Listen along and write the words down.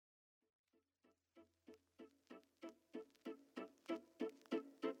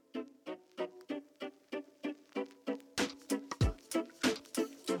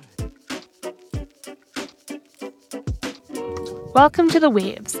Welcome to The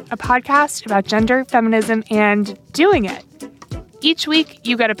Waves, a podcast about gender, feminism, and doing it. Each week,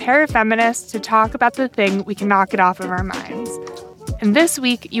 you get a pair of feminists to talk about the thing we can knock it off of our minds. And this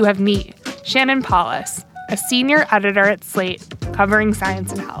week, you have me, Shannon Paulus, a senior editor at Slate covering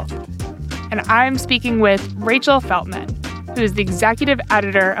science and health. And I'm speaking with Rachel Feltman, who is the executive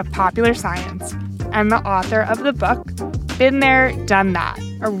editor of Popular Science and the author of the book, Been There, Done That,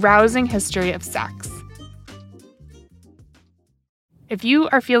 A Rousing History of Sex. If you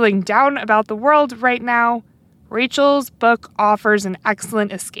are feeling down about the world right now, Rachel's book offers an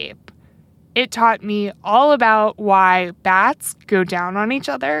excellent escape. It taught me all about why bats go down on each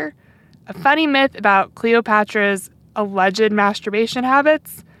other, a funny myth about Cleopatra's alleged masturbation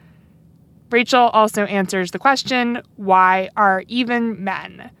habits. Rachel also answers the question, why are even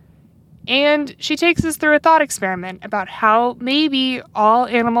men? And she takes us through a thought experiment about how maybe all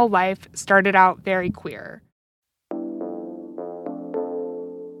animal life started out very queer.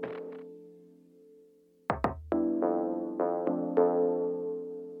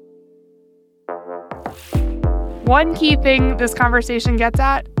 One key thing this conversation gets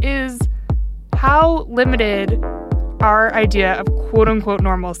at is how limited our idea of quote-unquote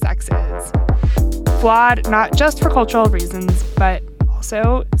normal sex is. Flawed not just for cultural reasons, but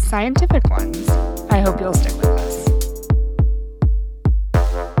also scientific ones. I hope you'll stick with us.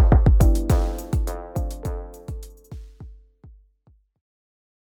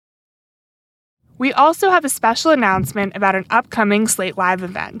 We also have a special announcement about an upcoming Slate Live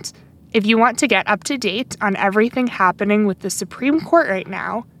event. If you want to get up to date on everything happening with the Supreme Court right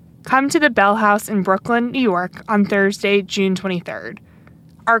now, come to the Bell House in Brooklyn, New York on Thursday, June 23rd.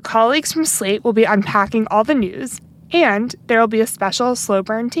 Our colleagues from Slate will be unpacking all the news, and there will be a special slow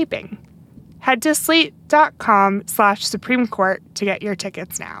burn taping. Head to slate.com/Supreme Court to get your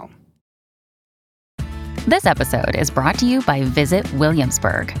tickets now. This episode is brought to you by Visit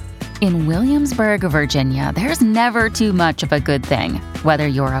Williamsburg. In Williamsburg, Virginia, there's never too much of a good thing. Whether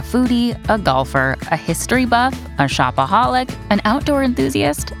you're a foodie, a golfer, a history buff, a shopaholic, an outdoor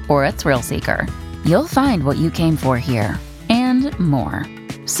enthusiast, or a thrill seeker, you'll find what you came for here and more.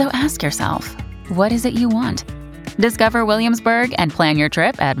 So ask yourself, what is it you want? Discover Williamsburg and plan your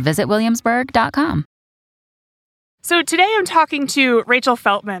trip at visitwilliamsburg.com. So today I'm talking to Rachel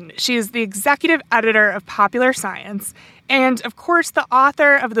Feltman. She is the executive editor of Popular Science and, of course, the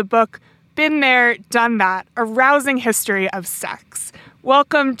author of the book, Been There, Done That, A Rousing History of Sex.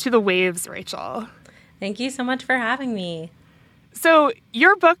 Welcome to The Waves, Rachel. Thank you so much for having me. So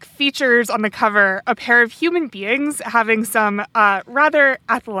your book features on the cover a pair of human beings having some rather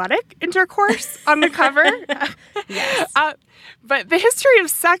athletic intercourse on the cover. Yes. But the history of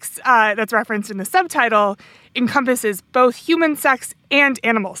sex that's referenced in the subtitle encompasses both human sex and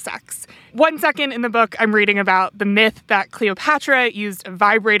animal sex. 1 second in the book, I'm reading about the myth that Cleopatra used a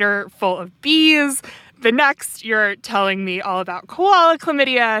vibrator full of bees. The next, you're telling me all about koala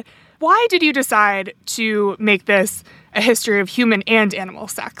chlamydia. Why did you decide to make this a history of human and animal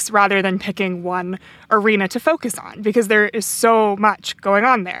sex rather than picking one arena to focus on? Because there is so much going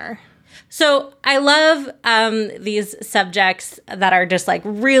on there. So I love these subjects that are just like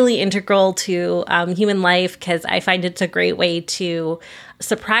really integral to human life because I find it's a great way to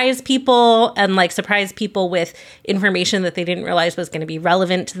surprise people and like surprise people with information that they didn't realize was going to be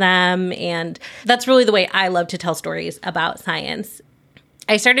relevant to them. And that's really the way I love to tell stories about science.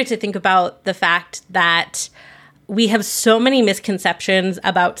 I started to think about the fact that we have so many misconceptions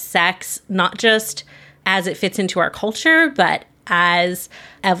about sex, not just as it fits into our culture, but as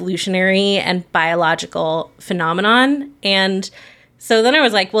evolutionary and biological phenomenon. And so then I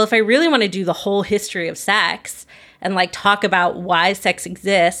was like, well, if I really want to do the whole history of sex and like talk about why sex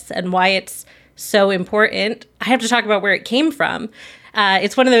exists and why it's so important, I have to talk about where it came from.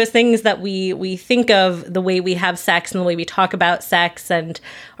 It's one of those things that we think of the way we have sex and the way we talk about sex and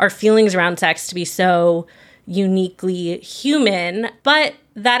our feelings around sex to be so uniquely human, but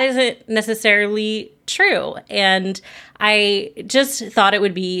that isn't necessarily true. And I just thought it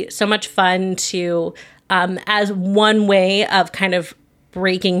would be so much fun to, as one way of kind of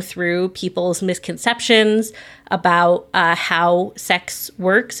breaking through people's misconceptions about how sex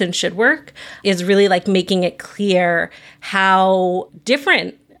works and should work, is really like making it clear how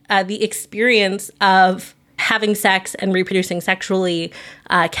different the experience of having sex and reproducing sexually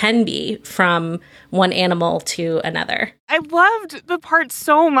can be from one animal to another. I loved the part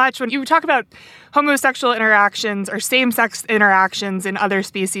so much when you talk about homosexual interactions or same-sex interactions in other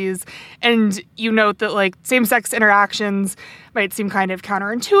species, and you note that like same-sex interactions might seem kind of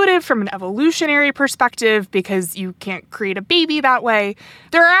counterintuitive from an evolutionary perspective because you can't create a baby that way.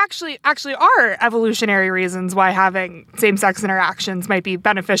 There are actually are evolutionary reasons why having same-sex interactions might be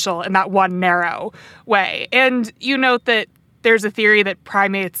beneficial in that one narrow way. And you note that there's a theory that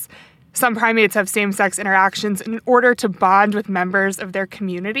some primates have same-sex interactions in order to bond with members of their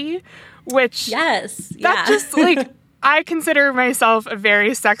community, which just like, I consider myself a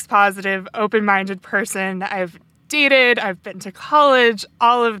very sex-positive, open-minded person. I've dated, I've been to college,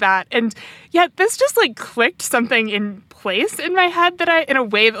 all of that. And yet this just like clicked something in place in my head that in a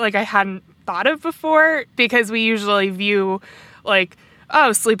way that like I hadn't thought of before, because we usually view like,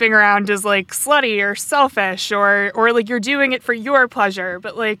 oh, sleeping around is like slutty or selfish or like you're doing it for your pleasure.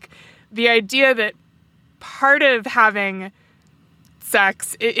 But like the idea that part of having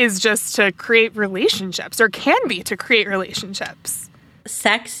sex is just to create relationships, or can be to create relationships.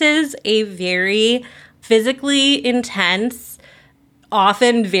 Sex is a very physically intense,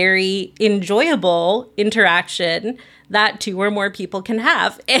 often very enjoyable interaction that two or more people can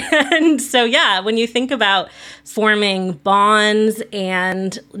have. And so, yeah, when you think about forming bonds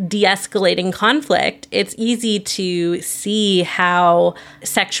and de-escalating conflict, it's easy to see how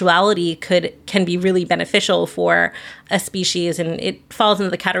sexuality can be really beneficial for a species. And it falls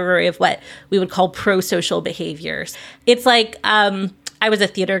into the category of what we would call pro-social behaviors. It's like, I was a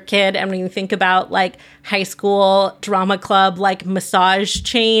theater kid, and when you think about like high school drama club, like massage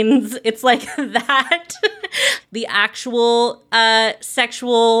chains, it's like that. The actual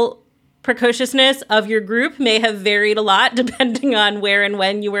sexual precociousness of your group may have varied a lot depending on where and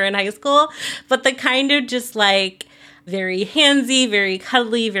when you were in high school, but the kind of just like very handsy, very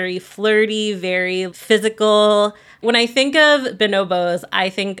cuddly, very flirty, very physical. When I think of bonobos, I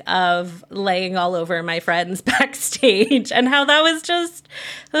think of laying all over my friends backstage and how that was just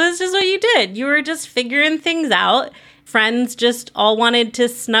what you did. You were just figuring things out. Friends just all wanted to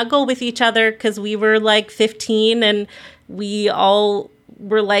snuggle with each other because we were like 15 and we all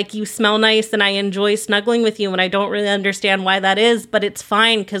were like, you smell nice and I enjoy snuggling with you, and I don't really understand why that is, but it's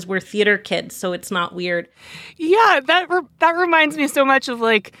fine because we're theater kids, so it's not weird. Yeah, that reminds me so much of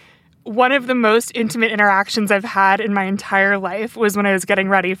like one of the most intimate interactions I've had in my entire life was when I was getting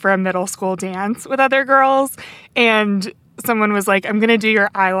ready for a middle school dance with other girls, and someone was like, I'm going to do your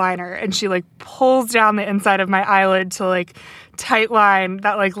eyeliner. And she like pulls down the inside of my eyelid to like tight line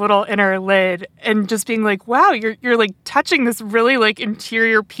that like little inner lid, and just being like, wow, you're like touching this really like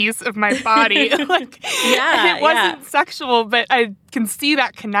interior piece of my body. Like, yeah, it wasn't sexual, but I can see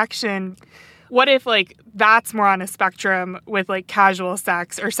that connection. What if like that's more on a spectrum with like casual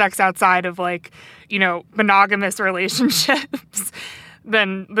sex or sex outside of like, you know, monogamous relationships?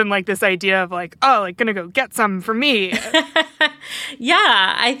 Than like this idea of like, oh, like gonna go get some for me.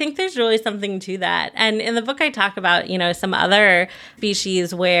 Yeah, I think there's really something to that. And in the book I talk about, you know, some other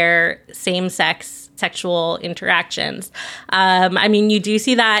species where same-sex sexual interactions. I mean, you do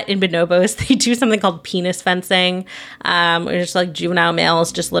see that in bonobos. They do something called penis fencing, where just like juvenile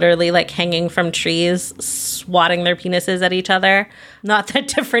males just literally like hanging from trees, swatting their penises at each other. Not that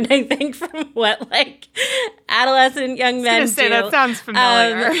different, I think, from what like adolescent young men do. That sounds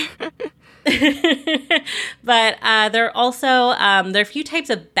familiar. But there are also there are a few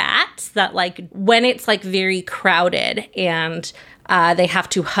types of bats that like when it's like very crowded and they have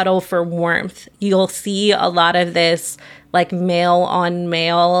to huddle for warmth, you'll see a lot of this like male on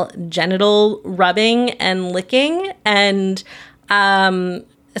male genital rubbing and licking. And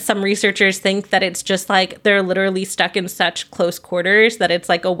some researchers think that it's just like they're literally stuck in such close quarters that it's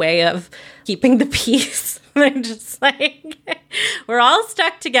like a way of keeping the peace. They're just like, we're all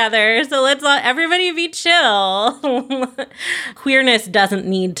stuck together, so let's everybody be chill. Queerness doesn't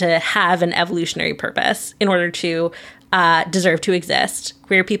need to have an evolutionary purpose in order to deserve to exist.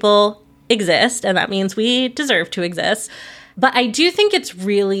 Queer people exist, and that means we deserve to exist. But I do think it's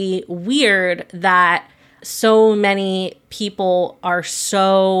really weird that so many people are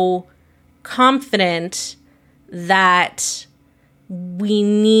so confident that we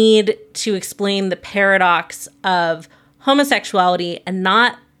need to explain the paradox of homosexuality and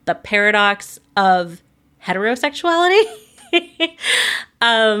not the paradox of heterosexuality.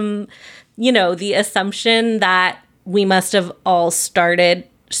 You know, the assumption that we must have all started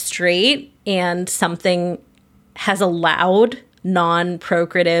straight and something has allowed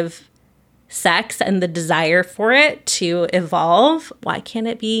non-procreative sex and the desire for it to evolve. Why can't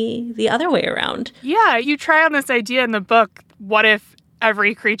it be the other way around? Yeah, you try on this idea in the book. What if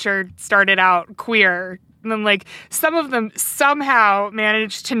every creature started out queer. And then, like, some of them somehow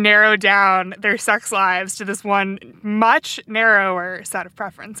managed to narrow down their sex lives to this one much narrower set of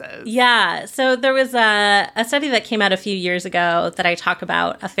preferences. Yeah. So there was a study that came out a few years ago that I talk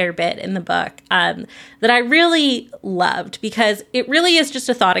about a fair bit in the book that I really loved because it really is just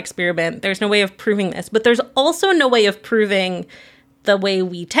a thought experiment. There's no way of proving this, but there's also no way of proving the way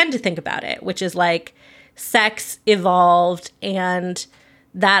we tend to think about it, which is like sex evolved, and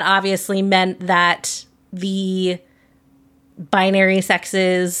that obviously meant that the binary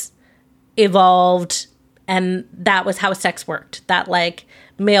sexes evolved, and that was how sex worked. That like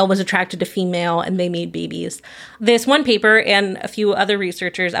male was attracted to female and they made babies. This one paper and a few other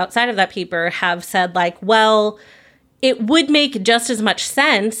researchers outside of that paper have said like, well, it would make just as much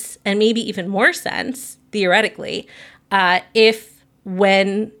sense and maybe even more sense, theoretically, if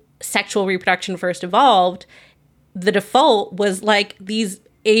when sexual reproduction first evolved, the default was like these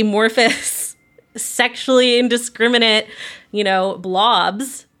amorphous sexually indiscriminate,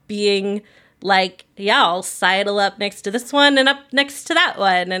 blobs being like, yeah, I'll sidle up next to this one and up next to that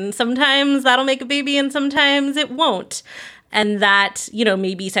one. And sometimes that'll make a baby and sometimes it won't. And that,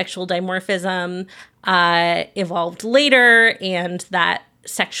 maybe sexual dimorphism evolved later, and that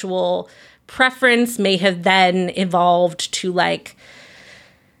sexual preference may have then evolved to like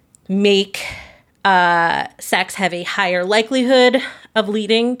make sex have a higher likelihood of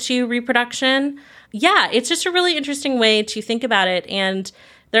leading to reproduction. Yeah, it's just a really interesting way to think about it. And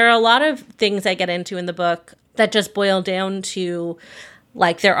there are a lot of things I get into in the book that just boil down to,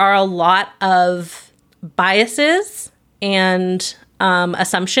 like, there are a lot of biases and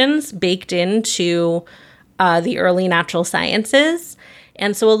assumptions baked into the early natural sciences.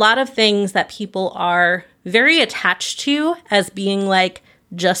 And so a lot of things that people are very attached to as being like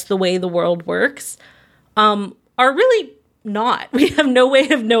just the way the world works are really not. We have no way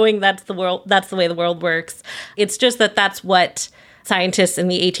of knowing that's the way the world works. It's just that that's what scientists in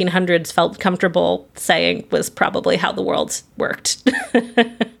the 1800s felt comfortable saying was probably how the world worked.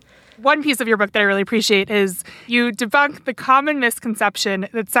 One piece of your book that I really appreciate is you debunk the common misconception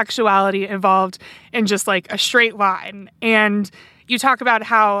that sexuality evolved in just like a straight line. And you talk about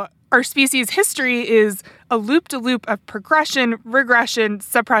how our species' history is a loop-de-loop of progression, regression,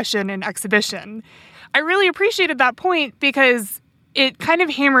 suppression, and exhibition. I really appreciated that point because it kind of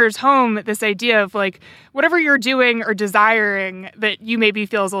hammers home this idea of like whatever you're doing or desiring that you maybe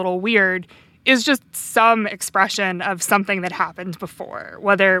feels a little weird is just some expression of something that happened before,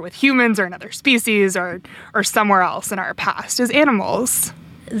 whether with humans or another species or somewhere else in our past as animals.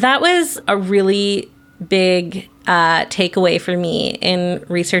 That was a really big takeaway for me in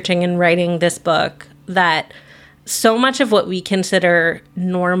researching and writing this book, that so much of what we consider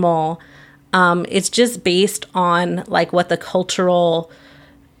normal it's just based on like what the cultural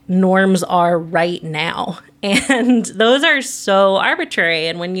norms are right now. And those are so arbitrary.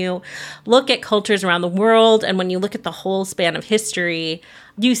 And when you look at cultures around the world and when you look at the whole span of history,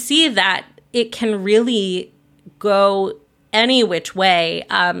 you see that it can really go any which way,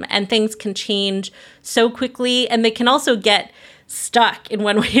 and things can change so quickly. And they can also get stuck in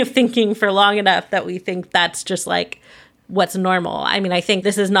one way of thinking for long enough that we think that's just like what's normal. I mean, I think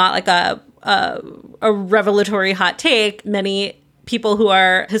this is not like a revelatory hot take. Many people who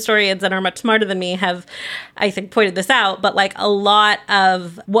are historians and are much smarter than me have, I think, pointed this out. But like a lot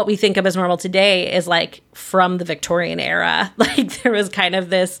of what we think of as normal today is like from the Victorian era. Like there was kind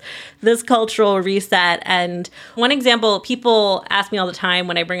of this cultural reset. And one example, people ask me all the time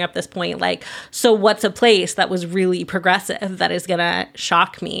when I bring up this point, like, so what's a place that was really progressive that is going to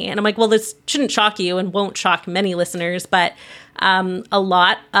shock me? And I'm like, well, this shouldn't shock you and won't shock many listeners. But a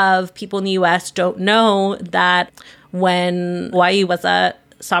lot of people in the U.S. don't know that when Hawaii was a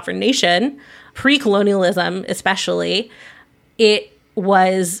sovereign nation, pre-colonialism especially, it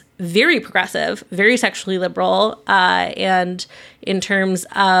was very progressive, very sexually liberal, and in terms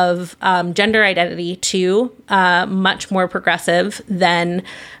of gender identity too, much more progressive than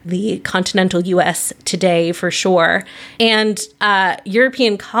the continental U.S. today for sure. And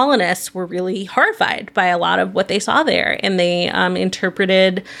European colonists were really horrified by a lot of what they saw there, and they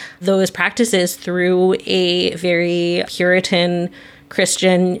interpreted those practices through a very Puritan,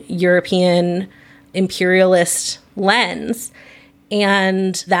 Christian, European, imperialist lens.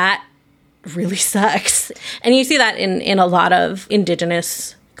 And that really sucks. And you see that in a lot of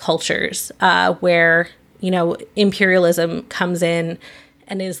indigenous cultures where, imperialism comes in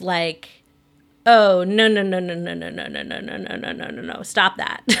and is like, oh, no, stop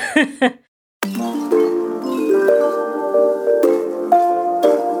that.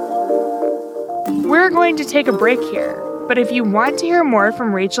 We're going to take a break here. But if you want to hear more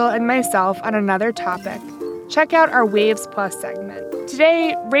from Rachel and myself on another topic, check out our Waves Plus segment.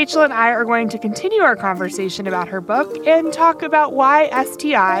 Today, Rachel and I are going to continue our conversation about her book and talk about why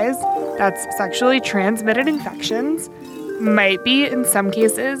STIs, that's sexually transmitted infections, might be, in some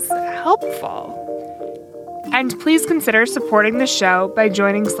cases, helpful. And please consider supporting the show by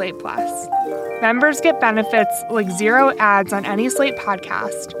joining Slate Plus. Members get benefits like 0 ads on any Slate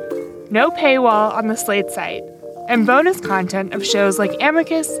podcast, no paywall on the Slate site, and bonus content of shows like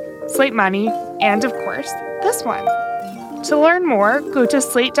Amicus, Slate Money, and, of course, this one. To learn more, go to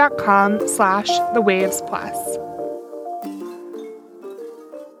slate.com/thewavesplus.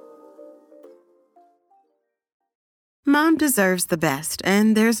 Mom deserves the best,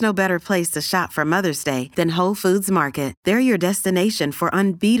 and there's no better place to shop for Mother's Day than Whole Foods Market. They're your destination for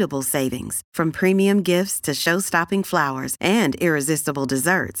unbeatable savings, from premium gifts to show-stopping flowers and irresistible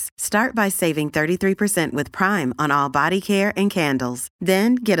desserts. Start by saving 33% with Prime on all body care and candles.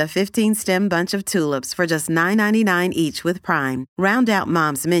 Then get a 15-stem bunch of tulips for just $9.99 each with Prime. Round out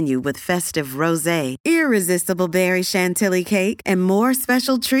Mom's menu with festive rosé, irresistible berry chantilly cake, and more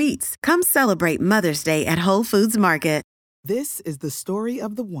special treats. Come celebrate Mother's Day at Whole Foods Market. This is the story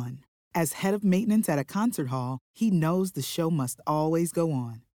of the one. As head of maintenance at a concert hall, he knows the show must always go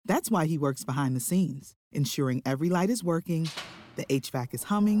on. That's why he works behind the scenes, ensuring every light is working, the HVAC is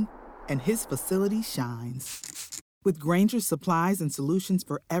humming, and his facility shines. With Grainger's supplies and solutions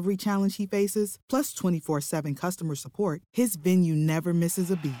for every challenge he faces, plus 24/7 customer support, his venue never misses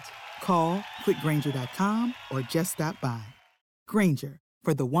a beat. Call quickgrainger.com or just stop by. Grainger,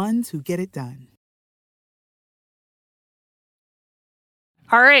 for the ones who get it done.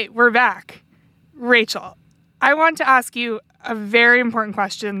 All right, we're back. Rachel, I want to ask you a very important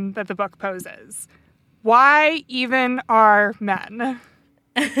question that the book poses. Why even are men?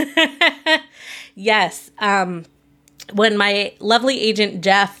 Yes. When my lovely agent,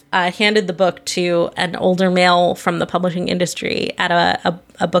 Jeff, handed the book to an older male from the publishing industry at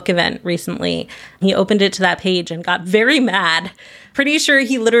a book event recently, he opened it to that page and got very mad. Pretty sure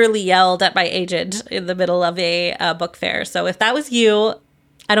he literally yelled at my agent in the middle of a book fair. So if that was you,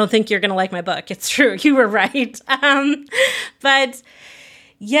 I don't think you're going to like my book. It's true. You were right. But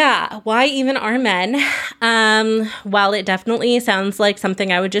yeah, why even are men? While it definitely sounds like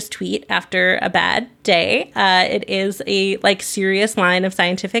something I would just tweet after a bad day, it is a serious line of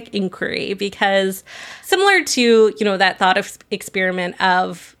scientific inquiry, because similar to, that thought experiment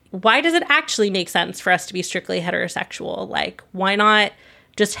of why does it actually make sense for us to be strictly heterosexual? Why not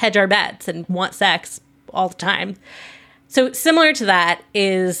just hedge our bets and want sex all the time? So similar to that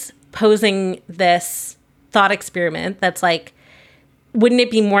is posing this thought experiment that's wouldn't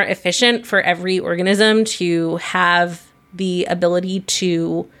it be more efficient for every organism to have the ability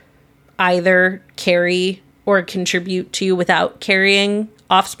to either carry or contribute to without carrying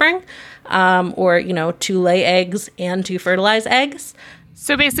offspring, or, to lay eggs and to fertilize eggs?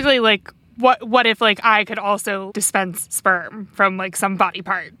 So basically, what if I could also dispense sperm from some body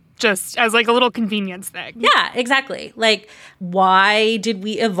part? Just as a little convenience thing. Yeah, exactly. Why did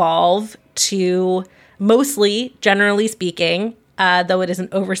we evolve to mostly, generally speaking, though it is an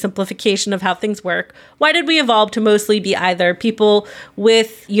oversimplification of how things work, why did we evolve to mostly be either people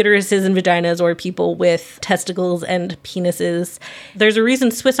with uteruses and vaginas or people with testicles and penises? There's a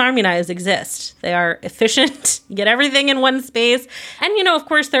reason Swiss Army knives exist. They are efficient, you get everything in one space. And, of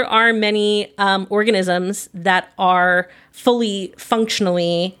course, there are many organisms that are fully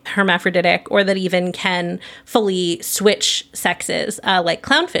functionally hermaphroditic, or that even can fully switch sexes, like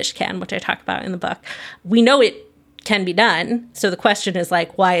clownfish can, which I talk about in the book. We know it can be done. So the question is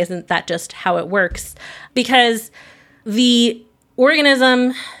why isn't that just how it works? Because the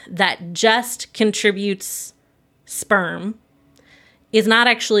organism that just contributes sperm is not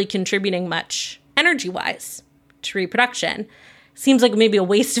actually contributing much energy-wise to reproduction. Seems like maybe a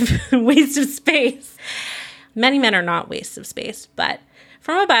waste of space. Many men are not wastes of space, but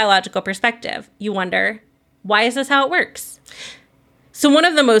from a biological perspective, you wonder, why is this how it works? So one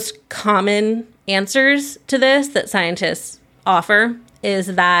of the most common answers to this that scientists offer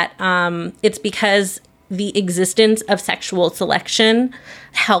is that it's because the existence of sexual selection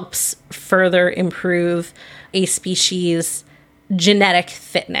helps further improve a species' genetic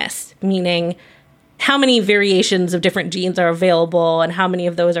fitness, meaning how many variations of different genes are available and how many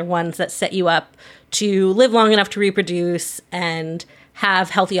of those are ones that set you up to live long enough to reproduce and have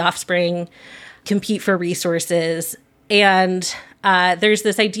healthy offspring, compete for resources. And there's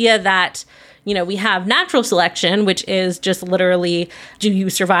this idea that, we have natural selection, which is just literally, do you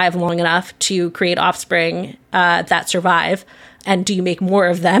survive long enough to create offspring that survive? And do you make more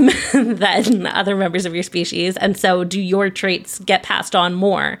of them than other members of your species? And so do your traits get passed on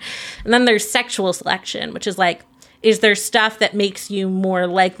more? And then there's sexual selection, which is like, is there stuff that makes you more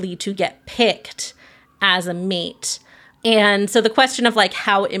likely to get picked as a mate? And so the question of like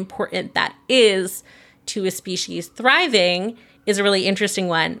how important that is to a species thriving is a really interesting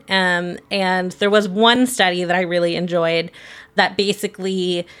one. And there was one study that I really enjoyed that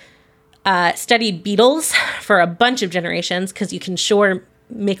basically studied beetles for a bunch of generations, because you can sure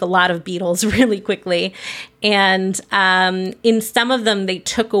make a lot of beetles really quickly. And in some of them, they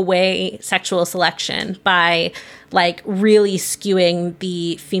took away sexual selection by like really skewing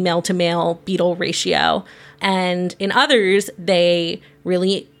the female to male beetle ratio. And in others, they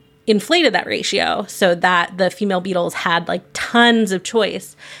really inflated that ratio so that the female beetles had like tons of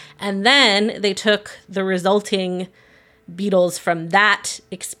choice. And then they took the resulting beetles from that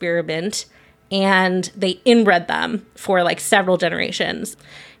experiment and they inbred them for like several generations.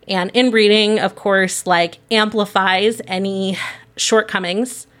 And inbreeding, of course, like amplifies any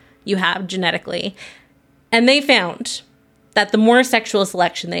shortcomings you have genetically. And they found that the more sexual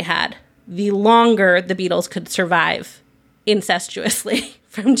selection they had, the longer the beetles could survive incestuously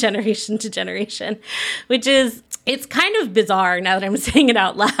from generation to generation, which is, it's kind of bizarre now that I'm saying it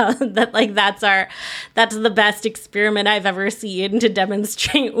out loud, that like that's the best experiment I've ever seen to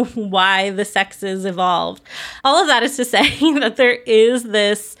demonstrate why the sexes evolved. All of that is to say that there is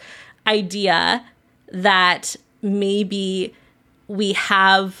this idea that maybe we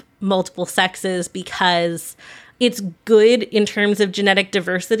have multiple sexes because it's good in terms of genetic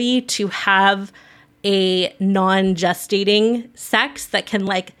diversity to have a non-gestating sex that can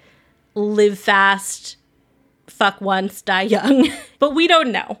like live fast, fuck once, die young. But we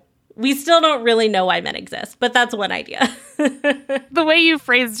don't know. We still don't really know why men exist, but that's one idea. The way you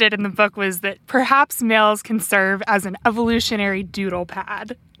phrased it in the book was that perhaps males can serve as an evolutionary doodle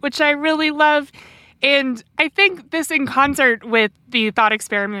pad, which I really love. And I think this, in concert with the thought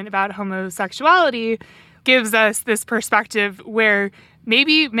experiment about homosexuality, gives us this perspective where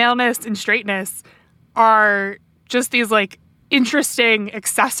maybe maleness and straightness are just these like interesting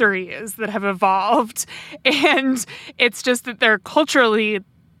accessories that have evolved. And it's just that they're culturally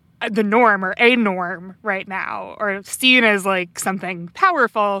the norm or a norm right now, or seen as like something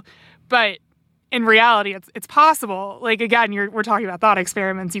powerful. But in reality, it's possible. Like, again, we're talking about thought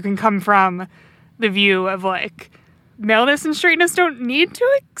experiments. You can come from the view of like maleness and straightness don't need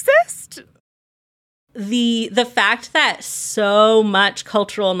to exist. The fact that so much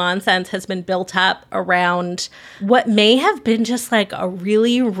cultural nonsense has been built up around what may have been just like a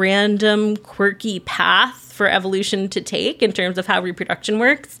really random, quirky path for evolution to take in terms of how reproduction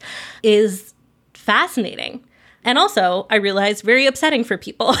works is fascinating. And also, I realize, very upsetting for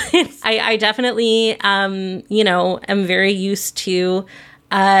people. I definitely, am very used to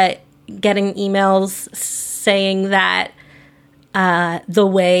getting emails saying that the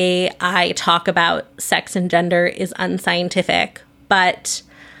way I talk about sex and gender is unscientific. But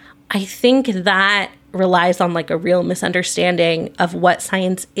I think that relies on like a real misunderstanding of what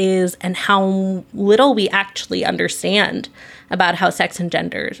science is and how little we actually understand about how sex and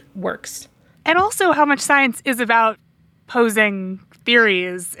gender works. And also how much science is about posing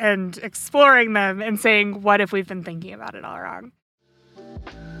theories and exploring them and saying, what if we've been thinking about it all wrong?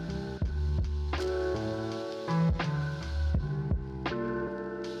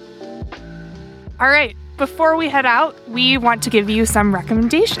 All right, before we head out, we want to give you some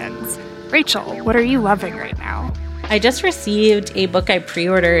recommendations. Rachel, what are you loving right now? I just received a book I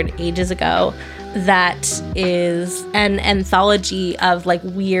pre-ordered ages ago that is an anthology of like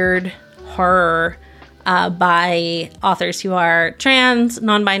weird horror by authors who are trans,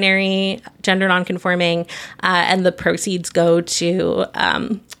 non-binary, gender non-conforming, and the proceeds go to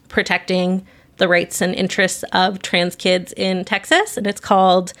protecting the rights and interests of trans kids in Texas, and it's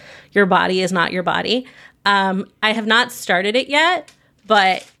called Your Body Is Not Your Body. I have not started it yet,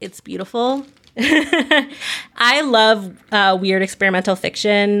 but it's beautiful. I love weird experimental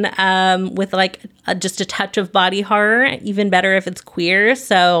fiction with like just a touch of body horror, even better if it's queer.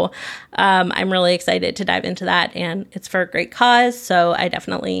 So I'm really excited to dive into that, and it's for a great cause. So I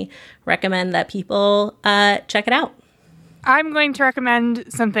definitely recommend that people check it out. I'm going to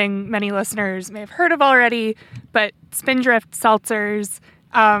recommend something many listeners may have heard of already, but Spindrift seltzers.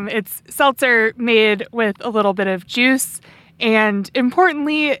 It's seltzer made with a little bit of juice. And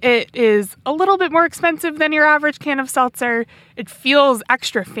importantly, it is a little bit more expensive than your average can of seltzer. It feels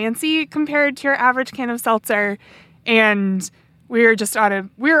extra fancy compared to your average can of seltzer. And we're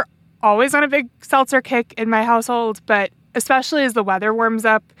always on a big seltzer kick in my household, but especially as the weather warms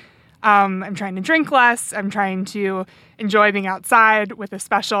up, I'm trying to drink less. I'm trying to enjoy being outside with a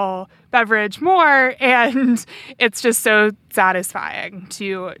special beverage more. And it's just so satisfying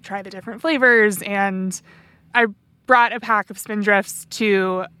to try the different flavors. And I brought a pack of Spindrifts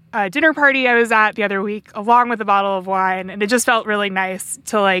to a dinner party I was at the other week, along with a bottle of wine. And it just felt really nice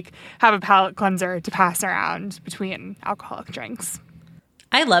to like have a palate cleanser to pass around between alcoholic drinks.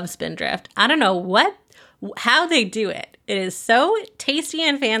 I love Spindrift. I don't know how they do it. It is so tasty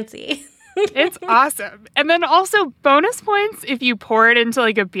and fancy. It's awesome. And then also bonus points if you pour it into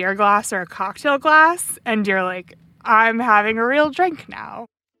like a beer glass or a cocktail glass and you're like, I'm having a real drink now.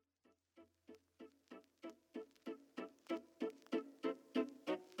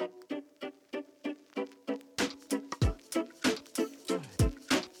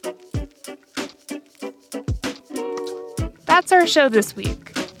 That's our show this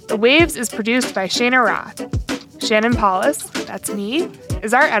week. The Waves is produced by Shana Roth. Shannon Paulus, that's me,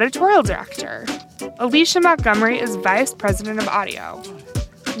 is our editorial director. Alicia Montgomery is vice president of audio.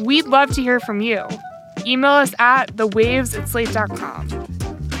 We'd love to hear from you. Email us at thewaves@slate.com.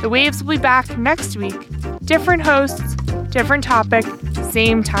 The Waves will be back next week. Different hosts, different topic,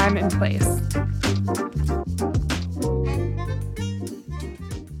 same time and place.